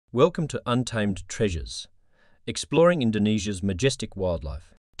Welcome to Untamed Treasures, exploring Indonesia's majestic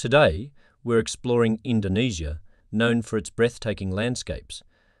wildlife. Today, we're exploring Indonesia, known for its breathtaking landscapes,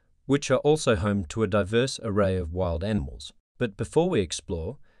 which are also home to a diverse array of wild animals. But before we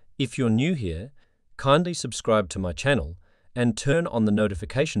explore, if you're new here, kindly subscribe to my channel and turn on the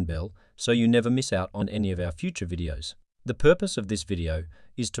notification bell so you never miss out on any of our future videos. The purpose of this video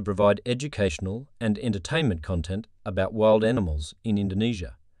is to provide educational and entertainment content about wild animals in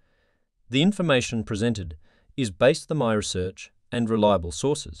Indonesia. The information presented is based on my research and reliable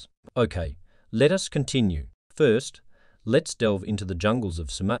sources. Okay, let us continue. First, let's delve into the jungles of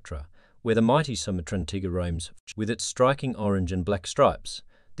Sumatra, where the mighty Sumatran tiger roams with its striking orange and black stripes.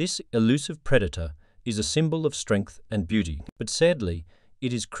 This elusive predator is a symbol of strength and beauty, but sadly,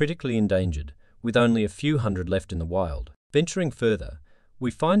 it is critically endangered, with only a few hundred left in the wild. Venturing further,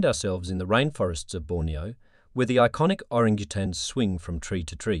 we find ourselves in the rainforests of Borneo, where the iconic orangutans swing from tree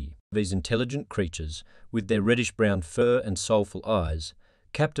to tree. These intelligent creatures, with their reddish-brown fur and soulful eyes,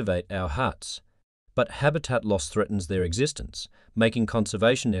 captivate our hearts. But habitat loss threatens their existence, making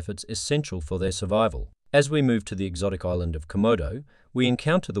conservation efforts essential for their survival. As we move to the exotic island of Komodo, we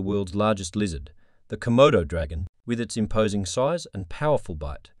encounter the world's largest lizard, the Komodo dragon, with its imposing size and powerful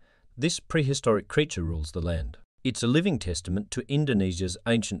bite. This prehistoric creature rules the land. It's a living testament to Indonesia's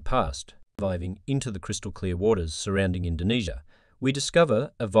ancient past. Diving into the crystal-clear waters surrounding Indonesia, we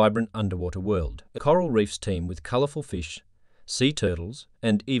discover a vibrant underwater world. A coral reefs teem with colorful fish, sea turtles,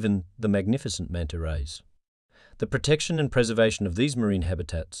 and even the magnificent manta rays. The protection and preservation of these marine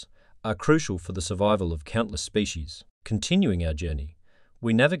habitats are crucial for the survival of countless species. Continuing our journey,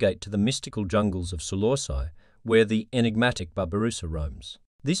 we navigate to the mystical jungles of Sulawesi, where the enigmatic Babirusa roams.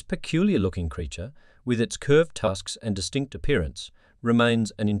 This peculiar-looking creature, with its curved tusks and distinct appearance,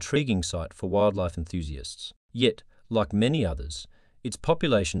 remains an intriguing sight for wildlife enthusiasts. Yet, like many others, its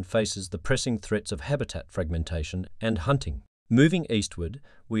population faces the pressing threats of habitat fragmentation and hunting. Moving eastward,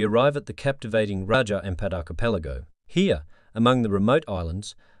 we arrive at the captivating Raja Ampat archipelago. Here, among the remote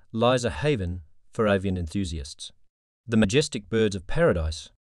islands, lies a haven for avian enthusiasts. The majestic birds of paradise,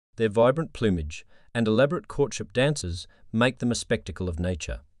 their vibrant plumage, and elaborate courtship dances make them a spectacle of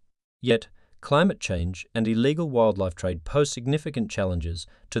nature. Yet, climate change and illegal wildlife trade pose significant challenges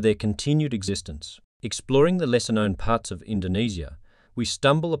to their continued existence. Exploring the lesser-known parts of Indonesia, we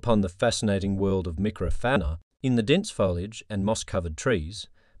stumble upon the fascinating world of microfauna. In the dense foliage and moss-covered trees,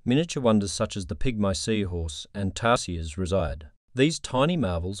 miniature wonders such as the pygmy seahorse and tarsiers reside. These tiny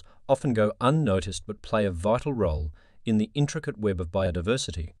marvels often go unnoticed but play a vital role in the intricate web of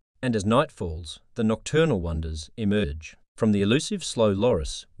biodiversity. And as night falls, the nocturnal wonders emerge. From the elusive slow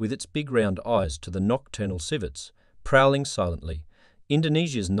loris with its big round eyes to the nocturnal civets, prowling silently,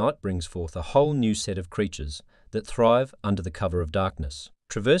 Indonesia's night brings forth a whole new set of creatures that thrive under the cover of darkness.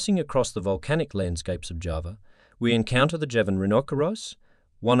 Traversing across the volcanic landscapes of Java, we encounter the Javan Rhinoceros,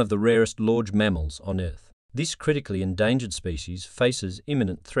 one of the rarest large mammals on Earth. This critically endangered species faces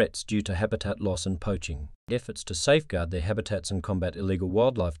imminent threats due to habitat loss and poaching. Efforts to safeguard their habitats and combat illegal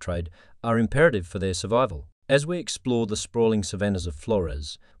wildlife trade are imperative for their survival. As we explore the sprawling savannas of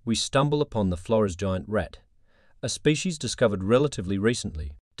Flores, we stumble upon the Flores giant rat, a species discovered relatively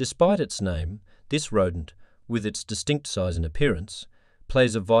recently. Despite its name, this rodent, with its distinct size and appearance,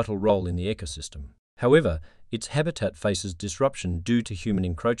 plays a vital role in the ecosystem. However, its habitat faces disruption due to human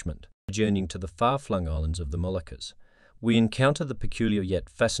encroachment. Journeying to the far-flung islands of the Moluccas, we encounter the peculiar yet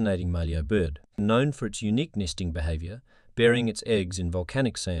fascinating maleo bird. Known for its unique nesting behavior, burying its eggs in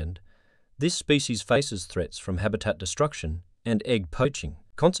volcanic sand, this species faces threats from habitat destruction and egg poaching.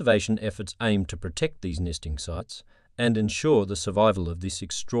 Conservation efforts aim to protect these nesting sites and ensure the survival of this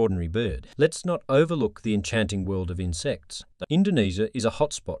extraordinary bird. Let's not overlook the enchanting world of insects. Indonesia is a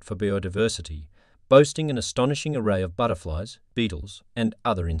hotspot for biodiversity, boasting an astonishing array of butterflies, beetles, and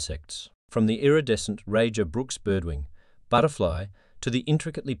other insects. From the iridescent Raja Brooks birdwing butterfly to the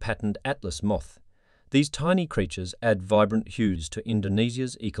intricately patterned atlas moth, these tiny creatures add vibrant hues to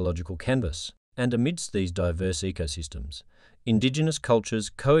Indonesia's ecological canvas. And amidst these diverse ecosystems, indigenous cultures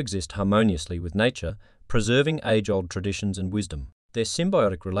coexist harmoniously with nature, preserving age-old traditions and wisdom. Their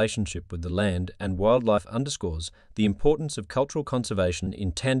symbiotic relationship with the land and wildlife underscores the importance of cultural conservation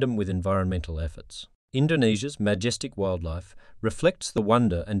in tandem with environmental efforts. Indonesia's majestic wildlife reflects the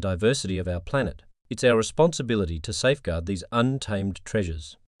wonder and diversity of our planet. It's our responsibility to safeguard these untamed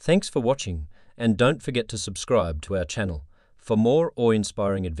treasures. Thanks for watching, and don't forget to subscribe to our channel for more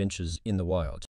awe-inspiring adventures in the wild.